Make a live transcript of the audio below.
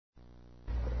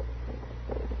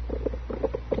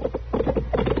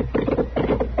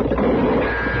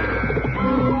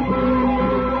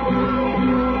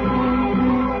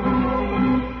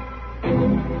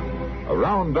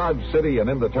Dodge City and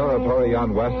in the territory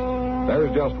on West,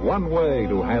 there's just one way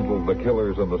to handle the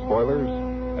killers and the spoilers,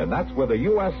 and that's with a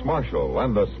U.S. Marshal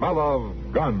and the smell of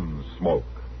Gunsmoke.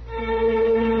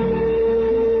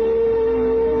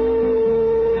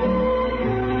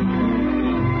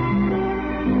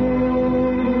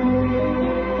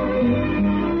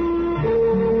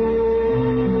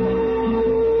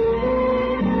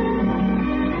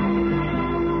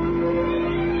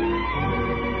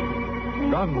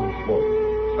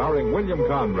 Gunsmoke, starring William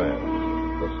Conrad,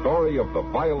 the story of the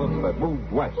violence that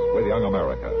moved west with young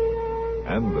America,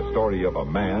 and the story of a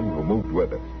man who moved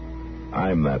with it.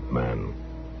 I'm that man,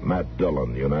 Matt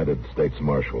Dillon, United States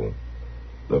Marshal.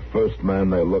 The first man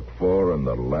they look for and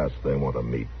the last they want to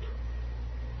meet.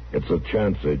 It's a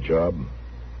chancy job,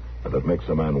 and it makes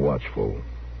a man watchful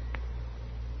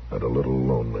and a little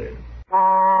lonely.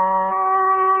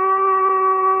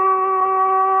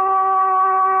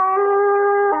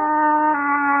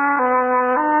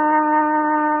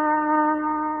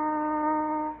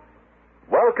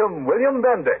 Welcome, William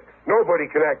Bendix. Nobody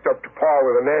can act up to par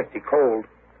with a nasty cold.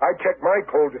 I check my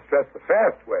cold distress the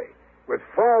fast way, with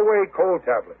 4-way cold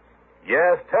tablets.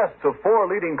 Yes, tests of 4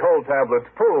 leading cold tablets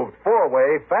proved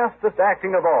 4-way fastest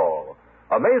acting of all.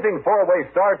 Amazing 4-way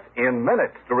starts in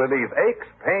minutes to relieve aches,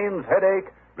 pains, headache,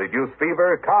 reduce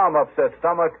fever, calm upset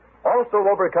stomach, also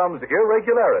overcomes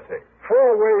irregularity.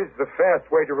 4-way's the fast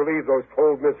way to relieve those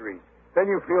cold miseries. Then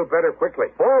you feel better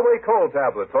quickly. 4-way cold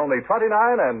tablets, only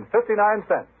 29 and 59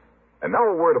 cents. And now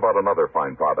a word about another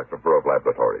fine product of Grove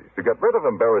Laboratories. To get rid of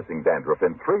embarrassing dandruff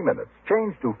in 3 minutes,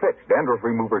 change to Fitch Dandruff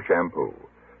Remover Shampoo.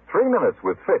 3 minutes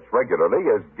with Fitch regularly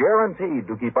is guaranteed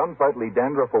to keep unsightly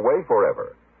dandruff away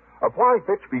forever. Apply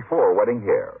Fitch before wetting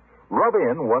hair. Rub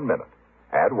in 1 minute.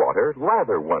 Add water,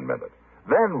 lather 1 minute.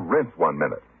 Then rinse 1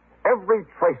 minute. Every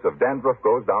trace of dandruff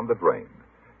goes down the drain.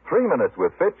 3 minutes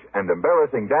with Fitch and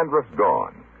embarrassing dandruff's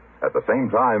gone. At the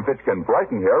same time, Fitch can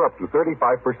brighten hair up to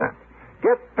 35%.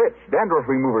 Get Fitch Dandruff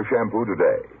Remover Shampoo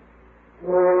today.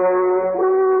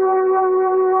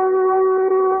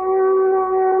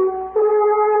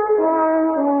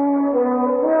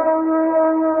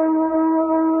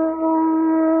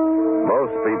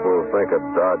 Most people think of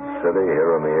Dodge City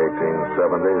here in the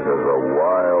 1870s as a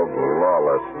wild,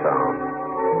 lawless town,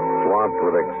 swamped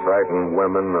with exciting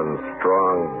women and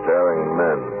strong, daring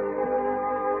men.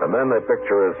 And then they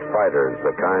picture as fighters,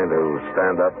 the kind who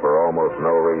stand up for almost no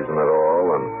reason at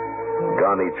all and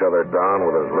gun each other down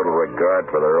with as little regard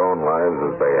for their own lives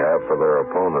as they have for their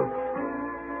opponents.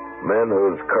 Men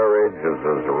whose courage is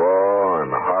as raw and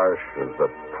harsh as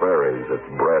the prairies it's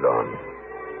bred on.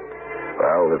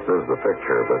 Well, this is the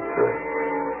picture, but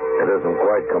it isn't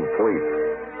quite complete.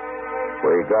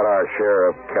 We got our share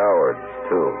of cowards,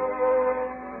 too.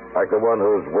 Like the one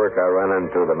whose work I ran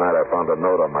into the night I found a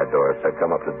note on my door. It said,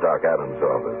 come up to Doc Adams'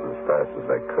 office as fast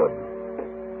as I could.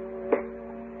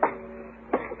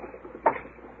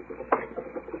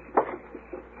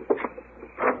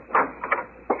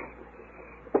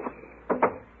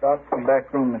 Doc's in the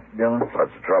back room, Mr. Dillon.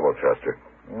 What's the trouble, Chester?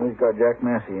 Well, he's got Jack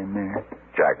Massey in there.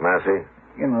 Jack Massey?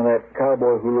 You know, that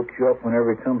cowboy who looks you up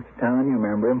whenever he comes to town. You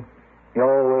remember him. He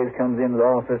always comes into the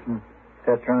office and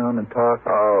sits around and talks.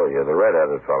 Oh, yeah, the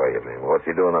red-headed fellow, you mean. What's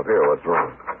he doing up here? What's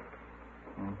wrong?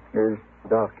 Here's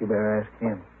Doc. You better ask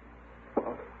him.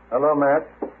 Hello, Matt.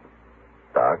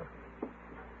 Doc?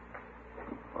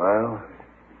 Well,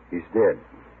 he's dead.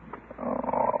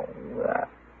 Oh, that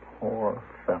poor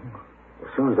fellow. As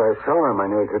soon as I saw him, I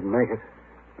knew he couldn't make it.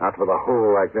 Not with a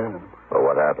hole like that. Well,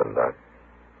 what happened, Doc?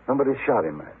 Somebody shot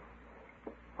him, Matt.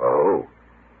 Oh.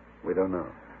 We don't know.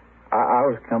 I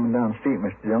was coming down the street,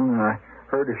 Mr. Dillon, and I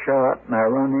heard a shot, and I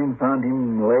run in and found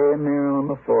him laying there on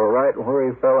the floor, right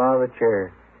where he fell out of the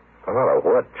chair. Out of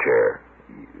what chair?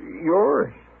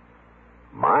 Yours.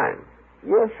 Mine?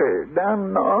 Yes, sir, down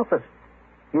in the office.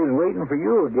 He was waiting for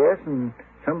you, I guess, and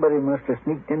somebody must have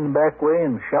sneaked in the back way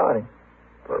and shot him.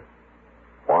 But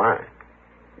why?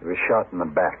 He was shot in the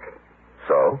back.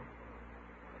 So?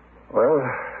 Well,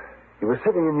 he was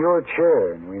sitting in your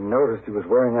chair, and we noticed he was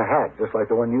wearing a hat just like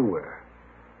the one you wear.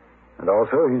 And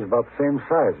also, he's about the same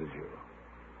size as you.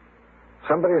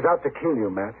 Somebody's out to kill you,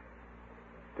 Matt.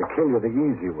 To kill you the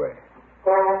easy way.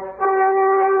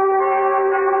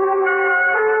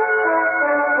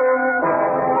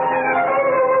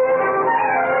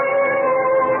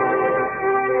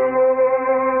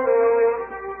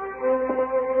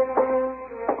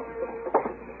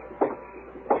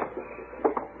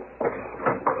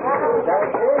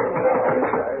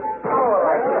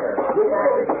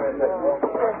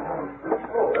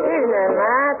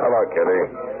 Hello, Kitty.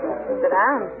 Sit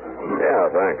down. Yeah,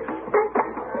 thanks.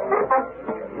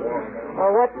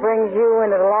 Well, what brings you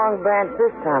into the Long Branch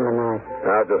this time of night?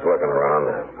 Just looking around.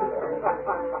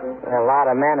 There are a lot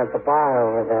of men at the bar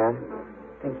over there.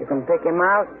 Think you can pick him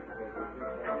out?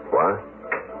 What?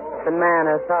 The man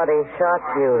who thought he shot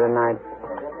you tonight.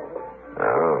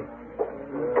 Oh.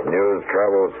 News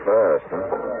travels fast, huh?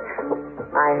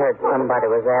 I heard somebody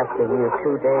was after you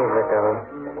 2 days ago.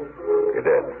 You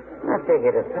did? I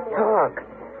figured it's a talk.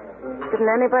 Didn't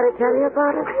anybody tell you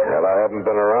about it? Well, I haven't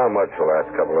been around much the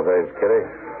last couple of days, Kitty.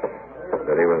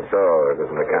 But even so, it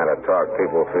isn't the kind of talk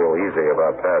people feel easy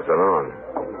about passing on.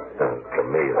 To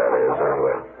me, that is,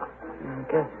 anyway. I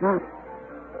guess not.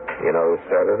 You know who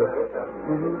started it?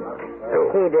 Mm-hmm. Who?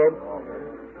 He did.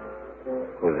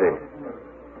 Who's he?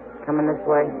 Coming this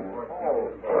way.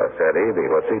 That's Ed Eby.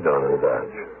 What's he doing in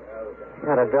Dodge?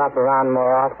 Gotta drop around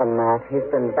more often, Matt. He's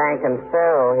been banking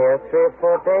faro here 3 or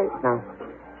 4 days now.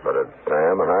 But did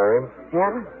Sam hire him?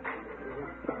 Yeah?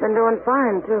 He's been doing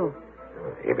fine, too.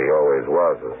 Eby always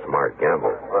was a smart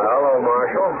gambler. Well, hello,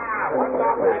 Marshal.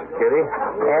 Miss Kitty.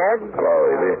 Ed? Hello,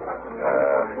 Eby.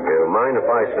 Do you mind if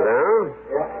I sit down?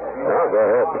 No, go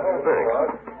ahead.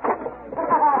 Thanks.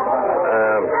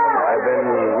 I've been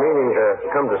meaning to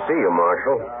come to see you,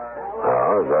 Marshal.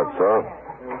 Oh, is that so?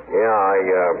 Yeah,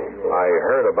 I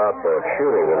heard about the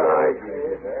shooting tonight.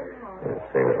 It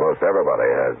seems most everybody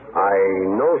has. I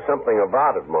know something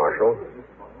about it, Marshal.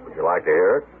 Would you like to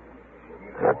hear it?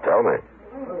 Tell me.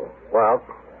 Well,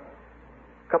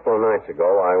 a couple of nights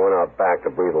ago, I went out back to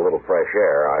breathe a little fresh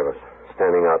air. I was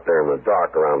standing out there in the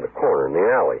dark around the corner in the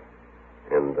alley.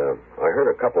 And I heard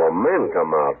a couple of men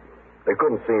come out. They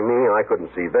couldn't see me, and I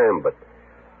couldn't see them, but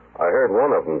I heard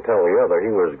one of them tell the other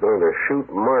he was going to shoot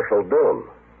Marshal Dillon.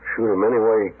 Shoot him any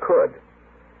way he could.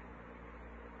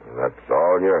 That's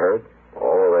all you heard?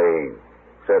 Oh, they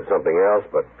said something else,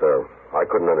 but I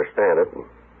couldn't understand it. And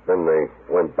then they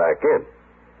went back in.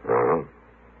 Uh-huh.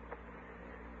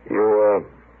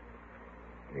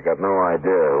 You got no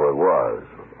idea who it was?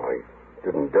 I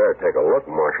didn't dare take a look,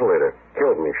 Marshal. They'd have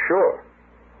killed me, sure.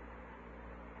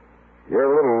 You're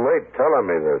a little late telling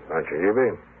me this, aren't you,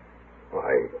 Eby?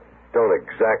 I don't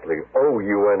exactly owe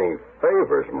you any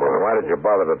favors, Marshal. Why did you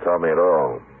bother to tell me at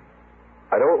all?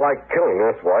 I don't like killing,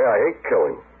 that's why. I hate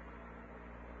killing.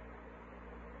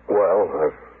 Well,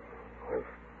 I've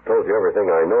told you everything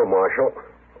I know, Marshal.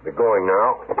 I'll be going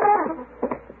now.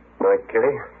 Night,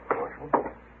 Kitty.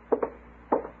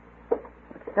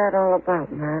 What's that all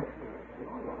about, Matt?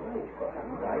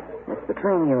 What's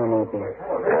between you and Eby?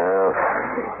 Well,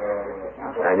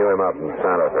 I knew him out in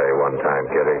Santa Fe one time,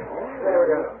 Kitty.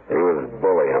 He was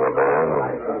bullying a man.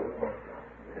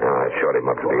 And I showed him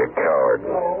up to be a coward.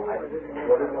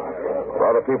 A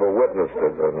lot of people witnessed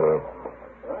it, and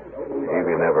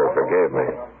Eby never forgave me.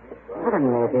 Well, then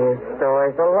maybe his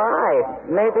story's a lie.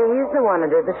 Maybe he's the one who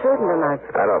did the shooting tonight.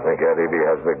 I don't think Ed Eby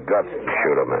has the guts to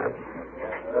shoot a man.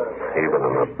 Even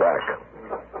in the back.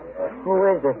 Who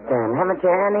is it, then? Haven't you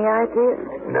any idea?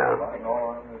 No.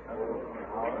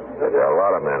 There are a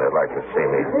lot of men that'd like to see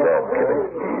me dead, Kitty.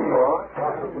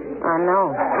 I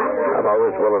know. I'm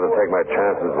always willing to take my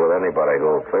chances with anybody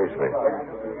who'll face me.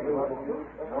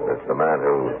 It's the man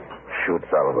who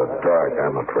shoots out of the dark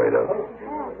I'm afraid of.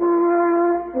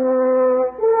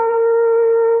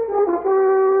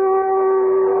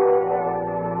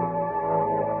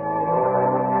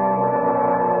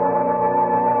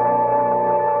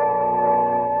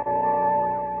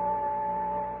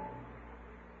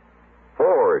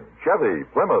 Chevy,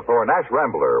 Plymouth, or Nash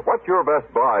Rambler, what's your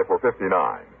best buy for $59?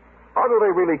 How do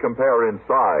they really compare in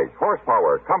size,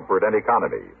 horsepower, comfort, and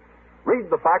economy? Read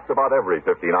the facts about every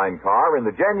 '59 car in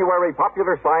the January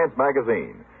Popular Science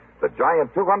magazine, the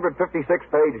giant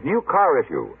 256-page new car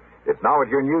issue. It's now at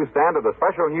your newsstand at a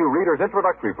special new reader's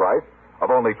introductory price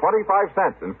of only 25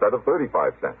 cents instead of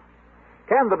 35 cents.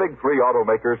 Can the big three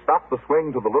automakers stop the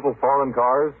swing to the little foreign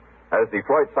cars? Has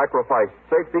Detroit sacrificed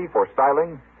safety for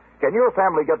styling? Can your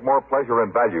family get more pleasure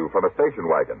and value from a station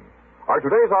wagon? Are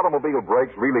today's automobile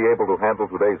brakes really able to handle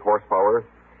today's horsepower?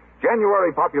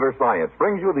 January Popular Science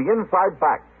brings you the inside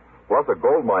facts, plus a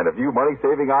goldmine of new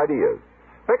money-saving ideas.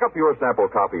 Pick up your sample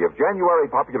copy of January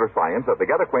Popular Science at the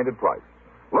Get Acquainted price.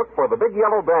 Look for the big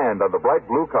yellow band on the bright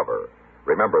blue cover.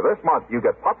 Remember, this month you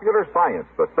get Popular Science,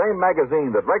 the same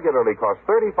magazine that regularly costs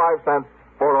 35 cents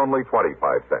for only 25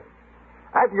 cents.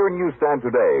 At your newsstand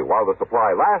today, while the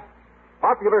supply lasts,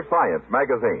 Popular Science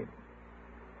magazine.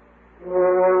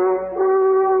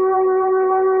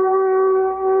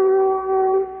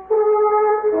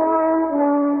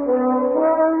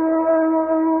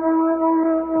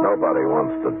 Nobody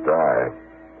wants to die.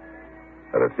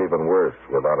 But it's even worse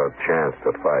without a chance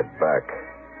to fight back.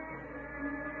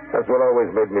 That's what always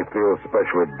made me feel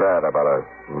especially bad about a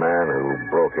man who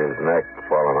broke his neck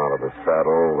falling out of the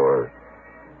saddle or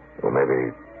who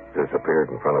maybe disappeared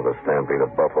in front of a stampede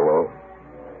of buffalo.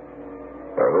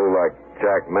 Or who, like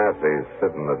Jack Massey,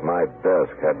 sitting at my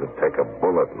desk, had to take a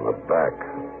bullet in the back.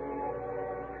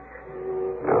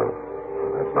 No,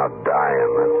 that's not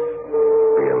dying. That's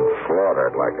being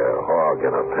slaughtered like a hog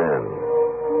in a pen.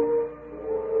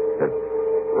 It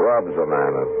robs a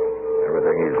man of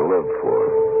everything he's lived for.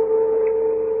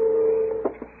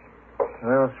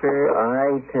 Well, sir,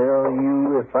 I tell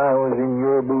you, if I was in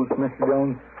your boots, Mr.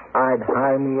 Jones, I'd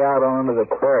hire me out onto the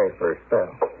prairie for a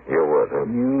spell. You would, huh?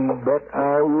 You bet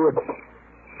I would.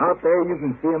 Out there, you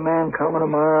can see a man coming a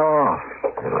mile off.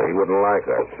 He wouldn't like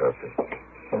that, Chester.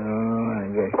 Oh, I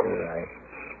guess you're right.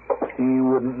 He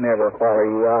wouldn't never follow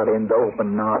you out in the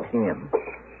open, not him.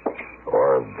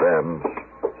 Or them.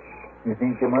 You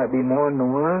think there might be more than the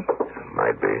one?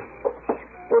 Might be.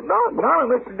 Well,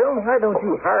 doggone it, Mr. Jones, why don't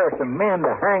you hire some men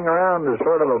to hang around as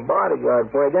sort of a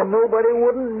bodyguard for you? Then nobody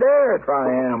wouldn't dare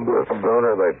try ambush. The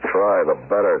sooner they try, the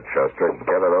better, Chester.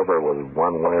 Get it over with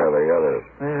one way or the other.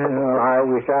 Well, I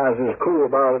wish I was as cool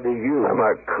about it as you. I'm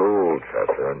not cool,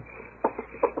 Chester.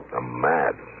 I'm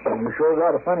mad. You sure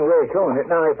got a funny way of showing it.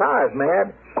 Now, if I was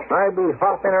mad, I'd be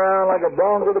hopping around like a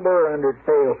bronc with a burr under its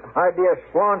tail. I'd be a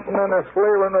squanching and a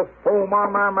slavering with foam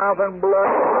on my mouth and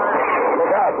blood.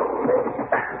 Look out.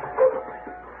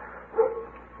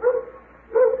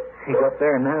 He's up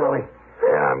there in the alley.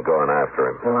 Yeah, I'm going after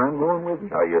him. Well, I'm going with you.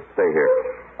 Oh, you stay here.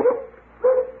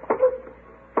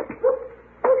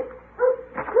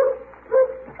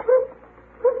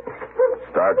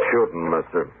 Start shooting,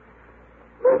 mister.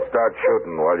 You start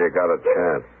shooting while you got a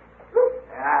chance.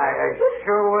 I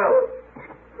sure will.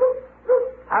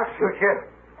 I'll shoot you.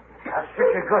 I'll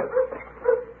shoot you good.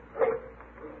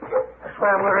 That's what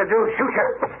I'm going to do, shoot you.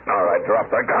 All right, drop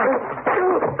the gun.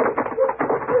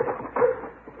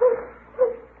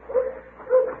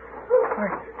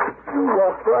 You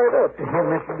walked right up to him,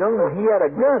 Mr. Jones. He had a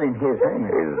gun in his hand.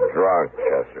 He's drunk,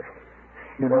 Chester.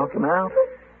 You knocked him out?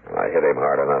 I hit him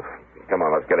hard enough. Come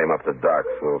on, let's get him up to Doc's.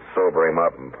 We'll sober him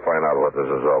up and find out what this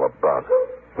is all about.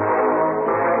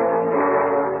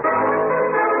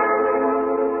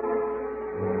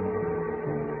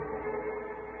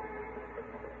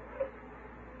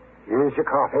 Here's your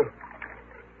coffee.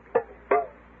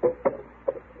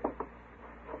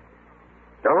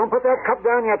 Don't put that cup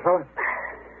down yet, fella.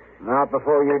 Not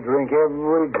before you drink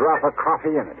every drop of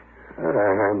coffee in it.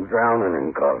 I'm drowning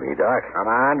in coffee, Doc. Come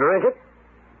on, drink it.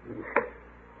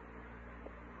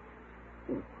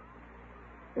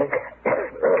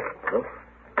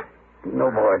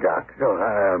 No more, Doc. No,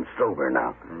 I'm sober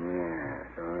now. Yeah,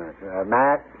 so that's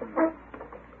Matt.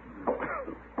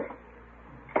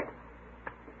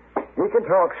 You can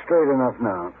talk straight enough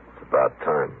now. It's about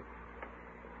time.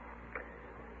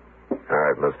 All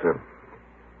right, mister.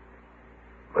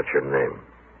 What's your name?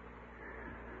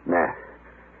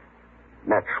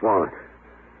 Nat Swan.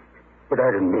 But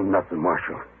I didn't mean nothing,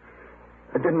 Marshal.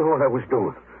 I didn't know what I was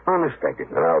doing. Honest, I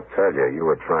didn't. And I'll tell you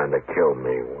were trying to kill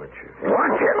me, weren't you?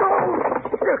 Want you?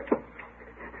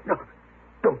 No,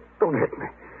 don't hit me.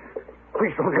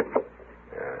 Please don't hit me.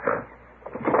 Yeah.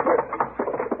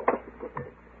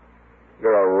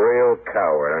 You're a real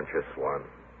coward, aren't you, Swan?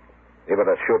 Even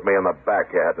to shoot me in the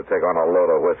back, you had to take on a load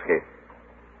of whiskey.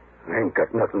 I ain't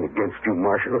got nothing against you,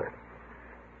 Marshal.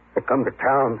 I come to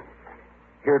town,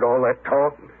 heard all that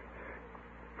talk, and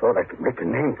thought I could make a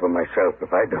name for myself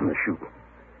if I done the shooting.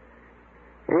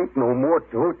 Ain't no more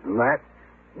to it than that.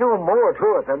 No more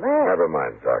to it than that. Never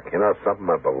mind, Doc. You know something?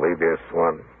 I believe you,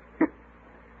 Swan.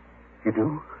 You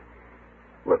do?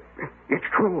 Look, it's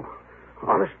true.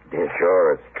 Honest, it is.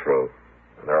 Sure, it's true.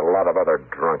 And there are a lot of other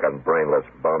drunken, brainless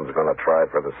bums going to try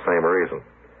it for the same reason.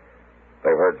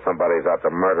 They've heard somebody's out to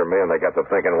murder me, and they get to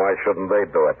thinking, why shouldn't they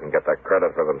do it and get the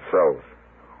credit for themselves?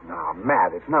 Now,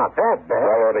 Matt, it's not that bad.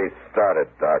 It's already started,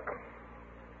 Doc.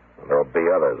 And there'll be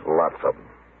others, lots of them.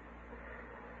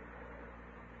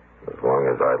 As long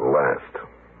as I last.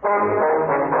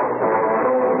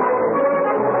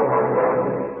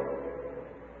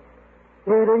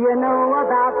 Little you know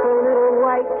about the little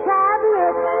white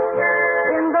tablet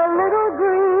in the little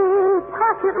green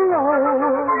pocket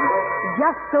roll.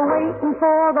 Just a-waiting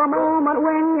for the moment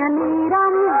when you need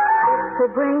 'em to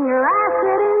bring your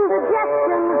acid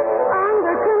indigestion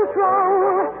under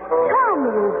control.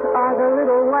 Tums are the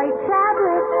little white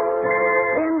tablets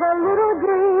in the little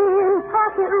green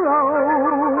pocket roll.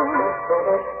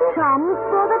 Tums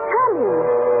for the tummy,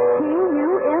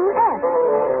 T-U-M-S.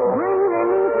 Bring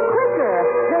relief quicker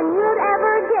than you'd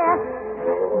ever guess.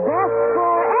 Best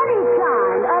for any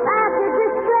kind of acid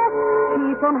distress.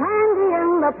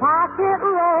 pocket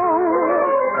roll.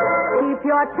 Keep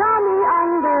your tummy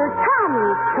under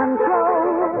Tummy's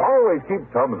control. Always keep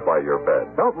Tums by your bed.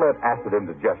 Don't let acid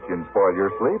indigestion spoil your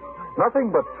sleep.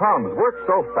 Nothing but Tums works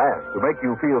so fast to make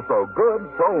you feel so good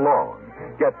so long.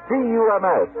 Get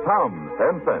TUMS Tums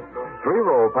 10 cents.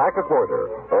 3-roll pack a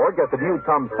quarter. Or get the new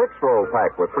Tums 6-roll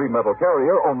pack with free metal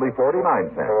carrier, only 49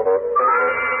 cents.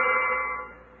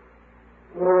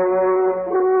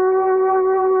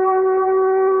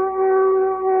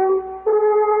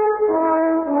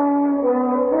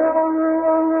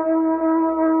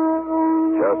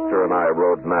 Chester and I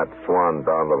rode Nat Swan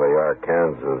down to the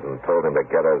Arkansas and told him to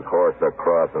get his horse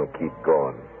across and keep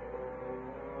going.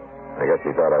 I guess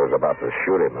he thought I was about to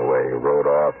shoot him the way he rode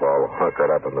off, all hunkered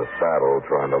up in the saddle,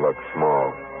 trying to look small.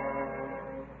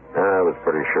 I was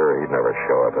pretty sure he'd never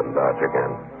show up in Dodge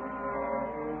again.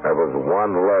 That was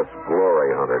one less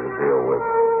glory hunter to deal with.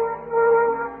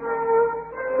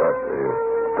 But the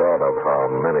thought of how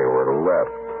many were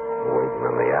left, waiting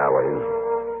in the alleys,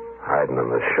 hiding in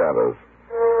the shadows,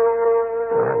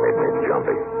 that made me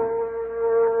jumpy.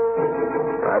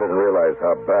 I didn't realize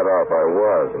how bad off I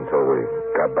was until we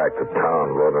got back to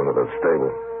town, rode into the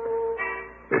stable.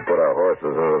 We put our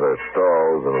horses into their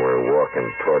stalls and were walking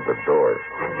toward the doors.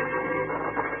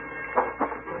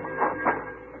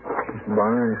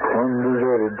 Barn's plumb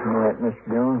deserted tonight, Mr.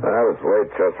 Dillon. I was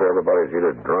late, Chester. Everybody's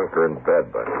either drunk or in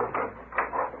bed by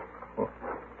now.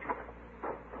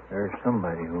 There's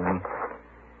somebody who ain't.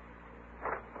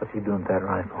 What's he doing with that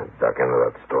rifle? Duck into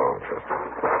that stall, Chester.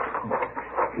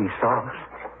 He saw us.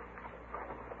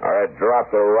 All right,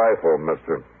 drop the rifle,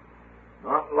 mister.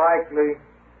 Not likely.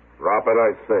 Drop it,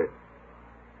 I say.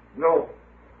 No.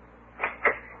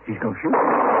 He's going to shoot.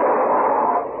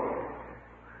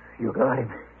 You got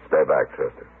him. Stay back,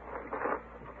 Chester.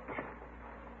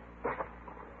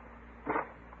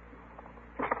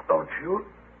 Don't shoot.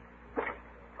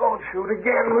 Don't shoot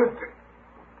again, mister.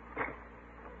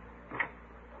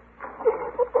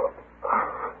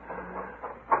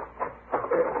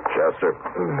 Chester,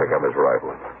 pick up his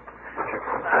rifle.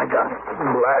 I got it.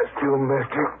 Blast you,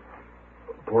 mister.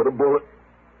 Put a bullet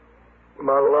in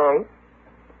my lung.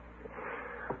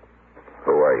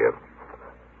 Who are you?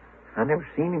 I never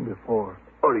seen him before.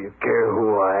 What do you care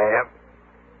who I am?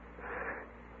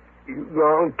 You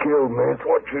gone killed me. That's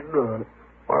what you done.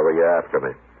 Why were you after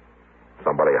me?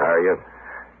 Somebody hire you?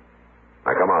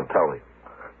 Now, come on, tell me.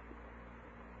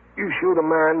 You shoot a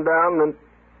man down, then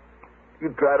you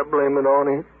try to blame it on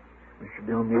him. Mr.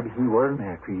 Dillon, maybe he wasn't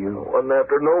after you. I wasn't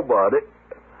after nobody.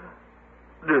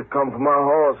 Just come for my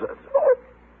horse, that's all.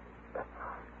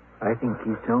 I think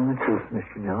he's telling the truth,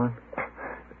 Mr. Dillon.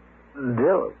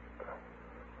 Dillon?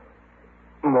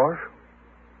 Marshal?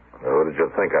 Who did you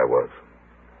think I was?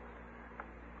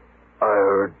 I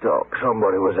heard talk.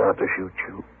 Somebody was out to shoot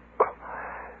you.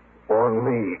 On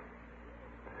me.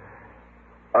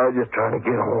 I was just trying to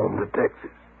get home to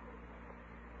Texas.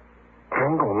 I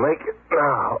ain't gonna make it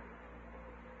now.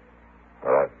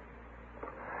 All right.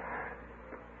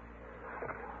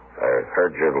 I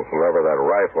heard you lever that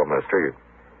rifle, mister.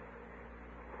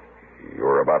 You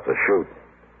were about to shoot.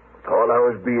 Thought I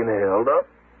was being held up.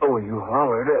 Oh, you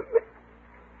hollered at me.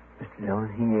 Mr. Dillon,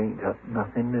 he ain't got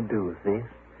nothing to do with this.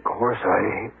 Of course I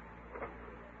ain't.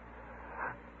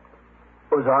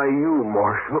 Was I you,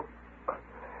 Marshal?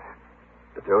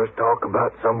 If there was talk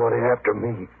about somebody after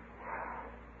me,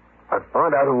 I'd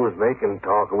find out who was making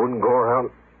talk. I wouldn't go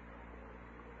around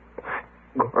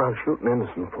shooting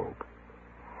innocent folk.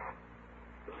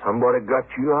 Somebody got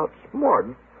you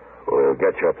outsmarted. We'll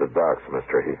get you up to Doc's,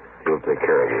 mister. He'll take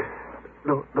care of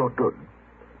you.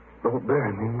 Don't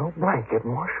bury me in no blanket,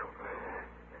 Marshal.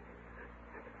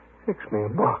 Fix me a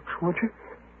box, would you?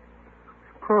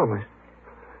 Promise.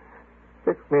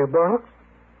 Fix me a box?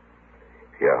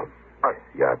 Yeah. I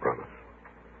promise.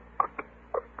 I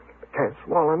can't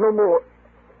swallow no more.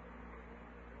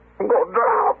 I'm going to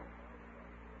drown.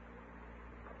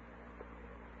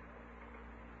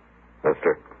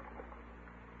 Mister?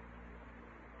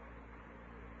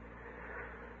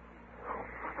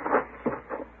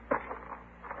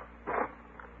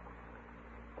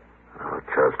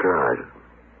 Chester,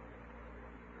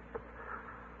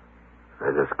 I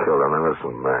just killed an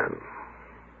innocent man.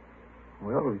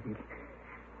 Well,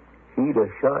 he'd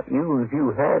have shot you if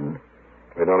you hadn't.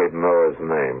 We don't even know his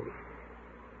name.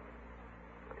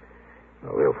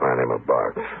 We'll find him a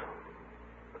box.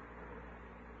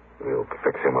 We'll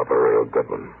fix him up a real good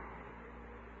one.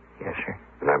 Yes, sir.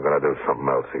 And I'm going to do something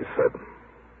else, he said.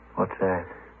 What's that?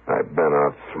 I've been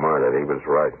outsmarted. He was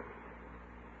right.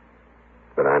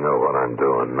 But I know what I'm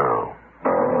doing now.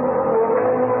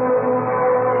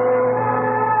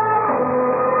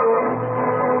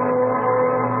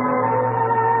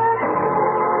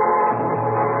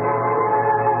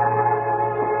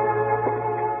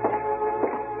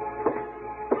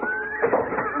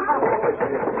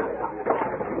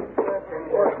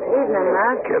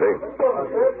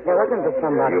 for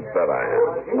somebody. You bet I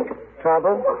am.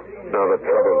 Trouble? No, the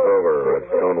trouble's over. It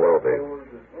soon will be.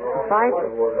 A fight?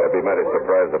 I'd be mighty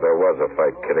surprised if there was a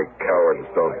fight, Kitty. Cowards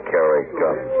don't carry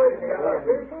guns.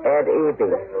 Ed Eby.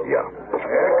 Yeah.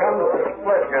 Here comes the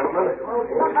split, gentlemen.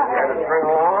 Care to string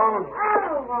along?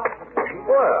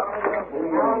 Well,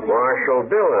 Marshal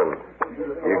Dillon,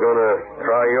 you gonna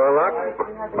try your luck?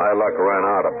 My luck ran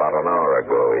out about an hour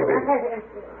ago, Eby.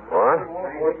 What?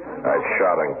 I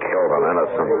shot and killed an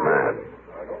innocent man.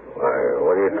 Why,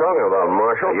 what are you talking about,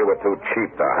 Marshal? You were too cheap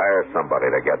to hire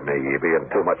somebody to get me, Eby, and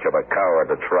too much of a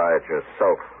coward to try it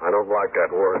yourself. I don't like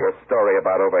that word. Your story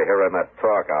about overhearing that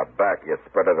talk out back, you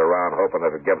spread it around hoping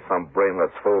it'd give some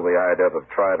brainless fool the idea to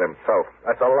try it himself.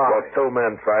 That's a lie. Well, 2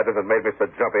 men tried it and made me so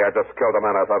jumpy I just killed a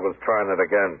man I thought was trying it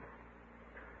again.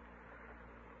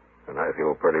 And I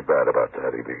feel pretty bad about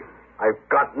that, Eby. I've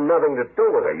got nothing to do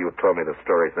with it. You told me the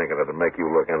story thinking it'd make you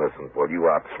look innocent. Well, you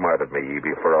outsmarted me,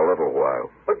 Eby, for a little while.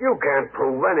 But you can't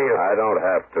prove any of it. I don't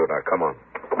have to. Now, come on.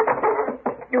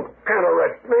 You can't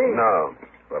arrest me. No,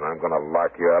 but I'm going to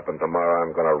lock you up, and tomorrow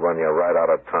I'm going to run you right out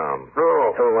of town.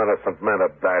 No. 2 innocent men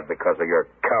have died because of your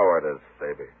cowardice,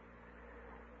 Eby.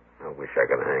 I wish I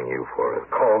could hang you for it.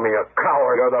 Call me a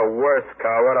coward. You're the worst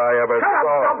coward I ever Shut saw.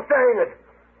 up! Stop saying it.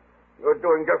 You're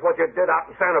doing just what you did out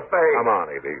in Santa Fe. Come on,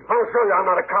 Eby. I'll show you I'm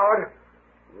not a coward.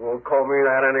 You won't call me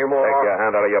that anymore. Take your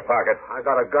hand out of your pocket. I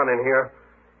got a gun in here.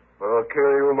 I'll kill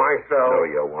you myself. No,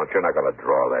 you won't. You're not going to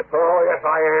draw that. Oh, yes,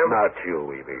 I am. Not you,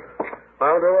 Eby.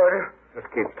 I'll do it. Just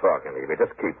keep talking, Eby.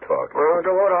 Just keep talking. I'll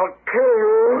do it. I'll kill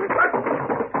you.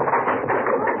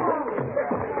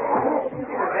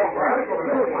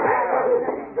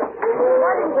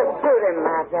 Why didn't you shoot him,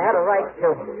 Matt? You had a right to.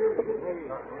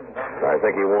 I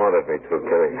think he wanted me to,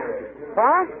 Kitty.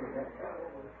 What?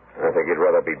 I think he'd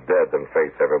rather be dead than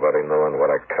face everybody knowing what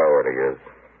a coward he is.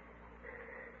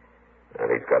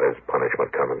 And he's got his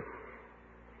punishment coming.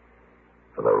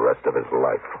 For the rest of his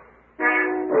life.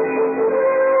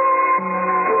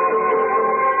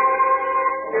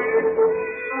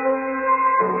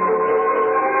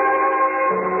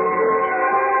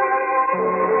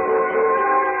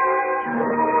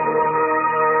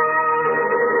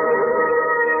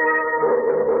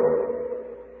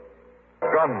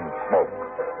 Gunsmoke.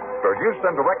 Produced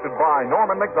and directed by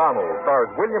Norman McDonald, stars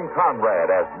William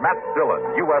Conrad as Matt Dillon,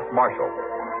 U.S. Marshal.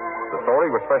 The story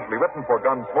was specially written for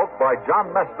Gunsmoke by John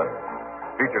Meston.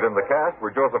 Featured in the cast were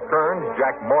Joseph Kearns,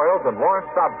 Jack Moyles, and Lawrence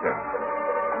Dobson.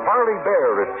 Harley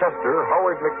Bear is Chester,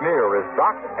 Howard McNear is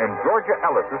Doc, and Georgia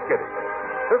Ellis is Kitty.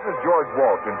 This is George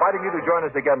Walsh inviting you to join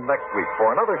us again next week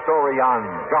for another story on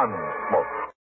Gunsmoke.